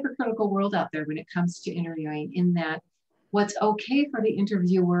kind of a hypocritical world out there when it comes to interviewing, in that what's okay for the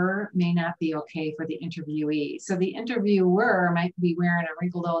interviewer may not be okay for the interviewee. So the interviewer might be wearing a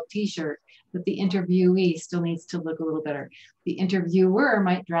wrinkled old t-shirt, but the interviewee still needs to look a little better. The interviewer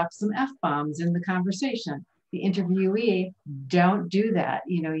might drop some F-bombs in the conversation. The interviewee, don't do that.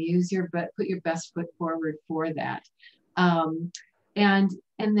 Put your best foot forward for that. And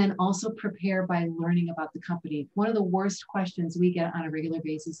then also prepare by learning about the company. One of the worst questions we get on a regular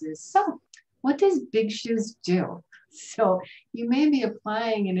basis is, so what does Big Shoes do? So you may be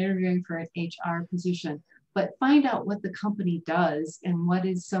applying and interviewing for an HR position, but find out what the company does and what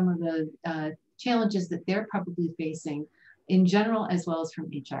is some of the challenges that they're probably facing in general, as well as from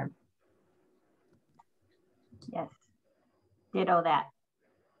HR. Yes, ditto that.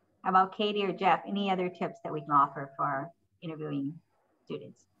 How about Katie or Jeff? Any other tips that we can offer for our interviewing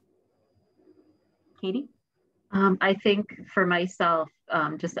students? Katie? I think for myself,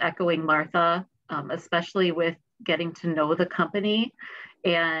 just echoing Martha, especially with getting to know the company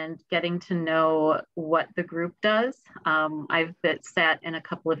and getting to know what the group does. I've sat in a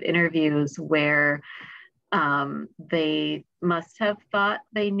couple of interviews where they must have thought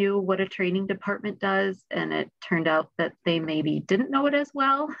they knew what a training department does, and it turned out that they maybe didn't know it as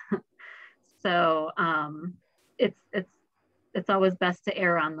well. So it's always best to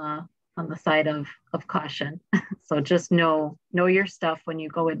err on the side of caution. So just know your stuff when you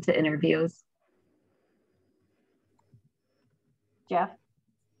go into interviews. Jeff,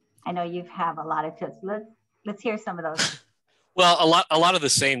 I know you have a lot of tips. Let's hear some of those. Well, a lot of the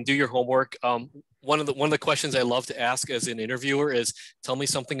same. Do your homework. One of the questions I love to ask as an interviewer is, tell me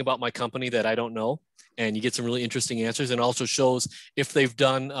something about my company that I don't know, and you get some really interesting answers, and also shows if they've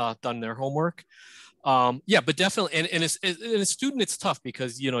done their homework. Yeah, but definitely, and as a student, it's tough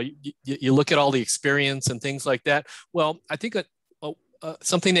because you look at all the experience and things like that. Well, I think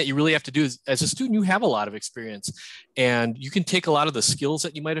something that you really have to do is, as a student, you have a lot of experience, and you can take a lot of the skills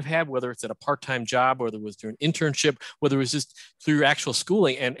that you might have had, whether it's at a part-time job, whether it was through an internship, whether it was just through your actual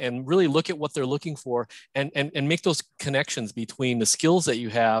schooling, and really look at what they're looking for, and make those connections between the skills that you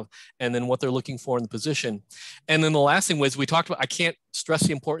have and then what they're looking for in the position. And then the last thing was, we talked about, I can't stress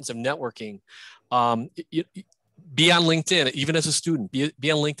the importance of networking. Be on LinkedIn, even as a student, be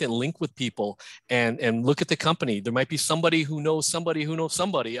on LinkedIn, link with people and look at the company. There might be somebody who knows somebody who knows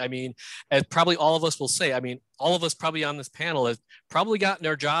somebody. I mean, as probably all of us will say, I mean, all of us probably on this panel have probably gotten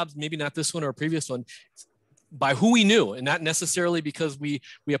our jobs, maybe not this one or a previous one, by who we knew, and not necessarily because we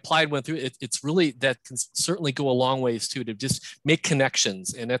applied, went through it. It's really, that can certainly go a long ways too, to just make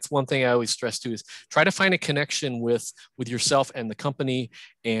connections. And that's one thing I always stress too, is try to find a connection with yourself and the company,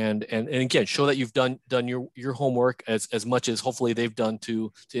 and again, show that you've done your homework as much as hopefully they've done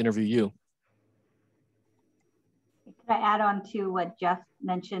to interview you. Can I add on to what Jeff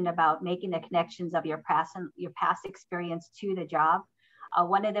mentioned about making the connections of your past experience to the job?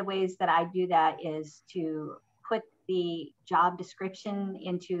 One of the ways that I do that is to put the job description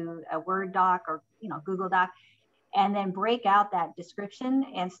into a Word doc or Google Doc, and then break out that description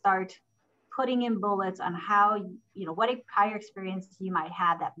and start putting in bullets on how, what prior experience you might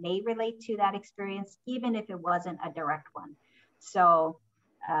have that may relate to that experience, even if it wasn't a direct one. So,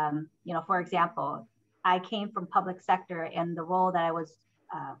 for example, I came from public sector, and the role that I was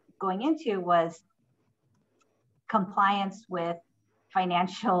going into was compliance with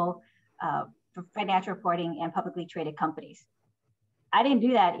financial reporting and publicly traded companies. I didn't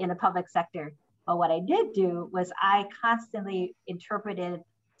do that in the public sector, but what I did do was I constantly interpreted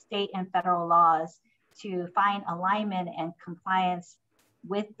state and federal laws to find alignment and compliance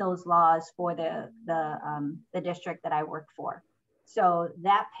with those laws for the district that I worked for. So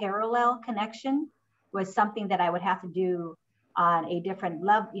that parallel connection was something that I would have to do on a different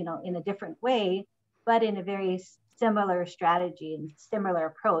level, in a different way, but in a very similar strategy and similar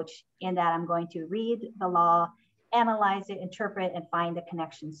approach, in that I'm going to read the law, analyze it, interpret, and find the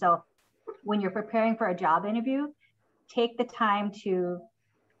connection. So when you're preparing for a job interview, take the time to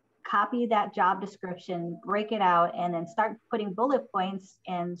copy that job description, break it out, and then start putting bullet points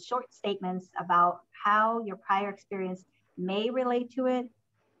and short statements about how your prior experience may relate to it.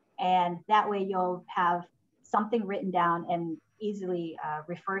 And that way you'll have something written down and easily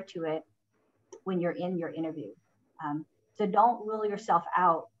refer to it when you're in your interview. So don't rule yourself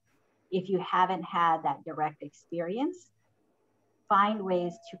out if you haven't had that direct experience. Find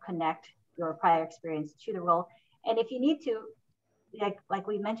ways to connect your prior experience to the role. And if you need to, like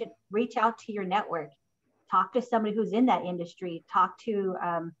we mentioned, reach out to your network. Talk to somebody who's in that industry. Talk to,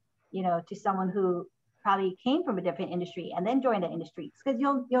 to someone who probably came from a different industry and then joined the industry, because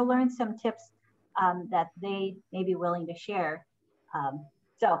you'll learn some tips that they may be willing to share.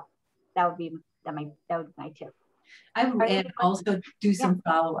 So that would be my tip. I would also do some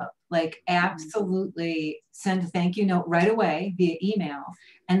follow-up, like absolutely send a thank you note right away via email,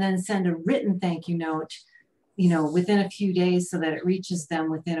 and then send a written thank you note, within a few days, so that it reaches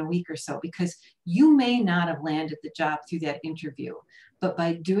them within a week or so, because you may not have landed the job through that interview, but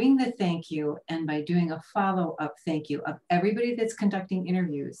by doing the thank you and by doing a follow-up thank you of everybody that's conducting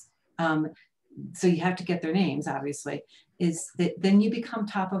interviews, so you have to get their names, obviously, is that then you become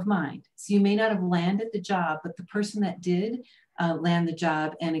top of mind. So you may not have landed the job, but the person that did land the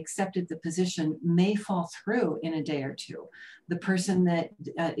job and accepted the position may fall through in a day or two. The person that,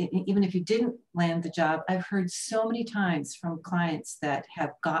 even if you didn't land the job, I've heard so many times from clients that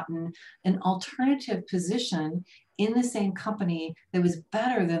have gotten an alternative position in the same company that was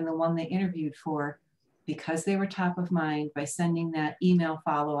better than the one they interviewed for, because they were top of mind by sending that email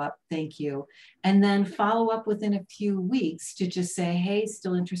follow-up, thank you, and then follow up within a few weeks to just say, hey,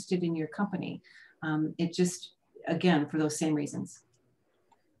 still interested in your company. again, for those same reasons.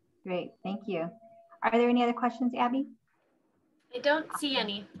 Great, thank you. Are there any other questions, Abby? I don't see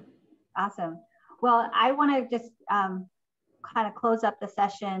any. Awesome. Well, I want to just kind of close up the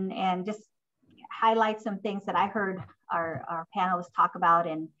session and just highlight some things that I heard our panelists talk about,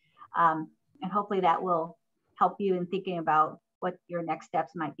 and hopefully that will help you in thinking about what your next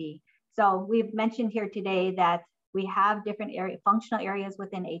steps might be. So we've mentioned here today that we have different functional areas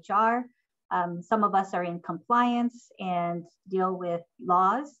within HR. Some of us are in compliance and deal with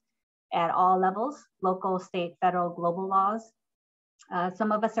laws at all levels, local, state, federal, global laws.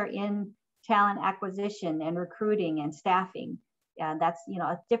 Some of us are in talent acquisition and recruiting and staffing. That's, you know,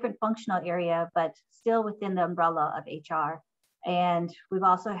 a different functional area, but still within the umbrella of HR. And we've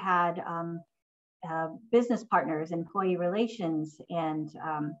also had business partners, employee relations, and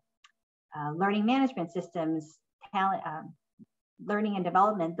learning management systems, talent, learning and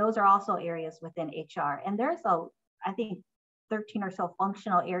development. Those are also areas within HR. And there's, I think, 13 or so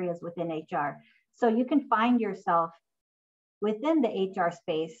functional areas within HR. So you can find yourself within the HR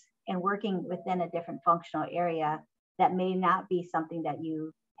space and working within a different functional area that may not be something that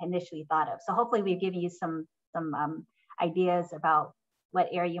you initially thought of. So hopefully we've given you some ideas about what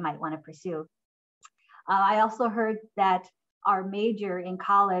area you might want to pursue. I also heard that our major in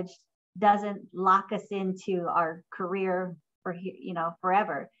college doesn't lock us into our career for, you know,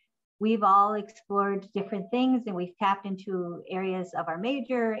 forever. We've all explored different things, and we've tapped into areas of our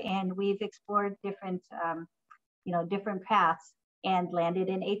major, and we've explored different, you know, different paths and landed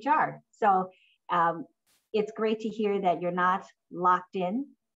in HR. So it's great to hear that you're not locked in,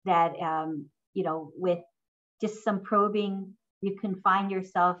 that, you know, with just some probing, you can find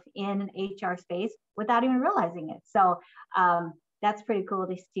yourself in an HR space without even realizing it. So that's pretty cool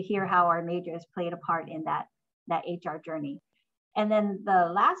to hear how our major has played a part in that HR journey. And then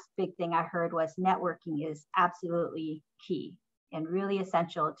the last big thing I heard was networking is absolutely key and really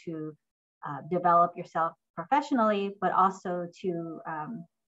essential to develop yourself professionally, but also to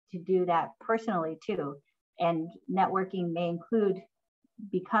do that personally too. And networking may include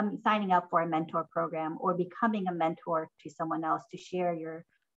signing up for a mentor program or becoming a mentor to someone else to share your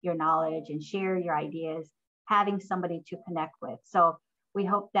knowledge and share your ideas, having somebody to connect with. So we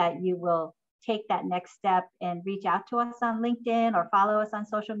hope that you will take that next step and reach out to us on LinkedIn or follow us on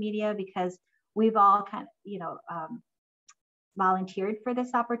social media, because we've all kind of, you know, volunteered for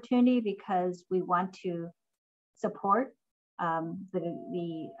this opportunity because we want to support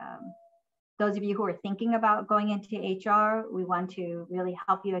those of you who are thinking about going into HR. We want to really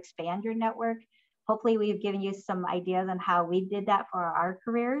help you expand your network. Hopefully we've given you some ideas on how we did that for our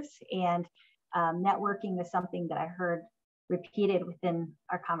careers, and networking is something that I heard repeated within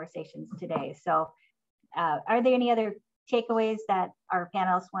our conversations today. So are there any other takeaways that our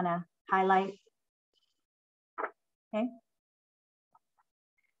panelists want to highlight? Okay.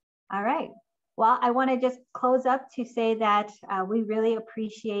 All right. Well, I want to just close up to say that we really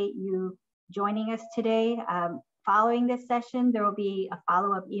appreciate you joining us today. Following this session, there will be a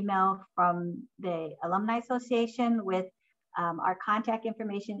follow-up email from the Alumni Association with our contact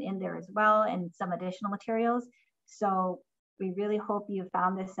information in there as well, and some additional materials. So we really hope you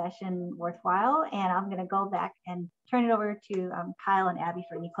found this session worthwhile, and I'm going to go back and turn it over to Kyle and Abby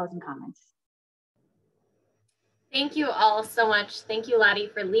for any closing comments. Thank you all so much. Thank you,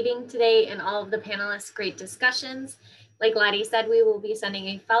 Laty, for leading today and all of the panelists' great discussions. Like Laty said, we will be sending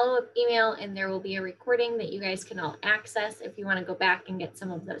a follow-up email, and there will be a recording that you guys can all access if you want to go back and get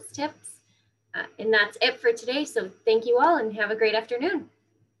some of those tips. And that's it for today. So thank you all and have a great afternoon.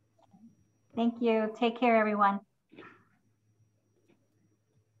 Thank you. Take care, everyone.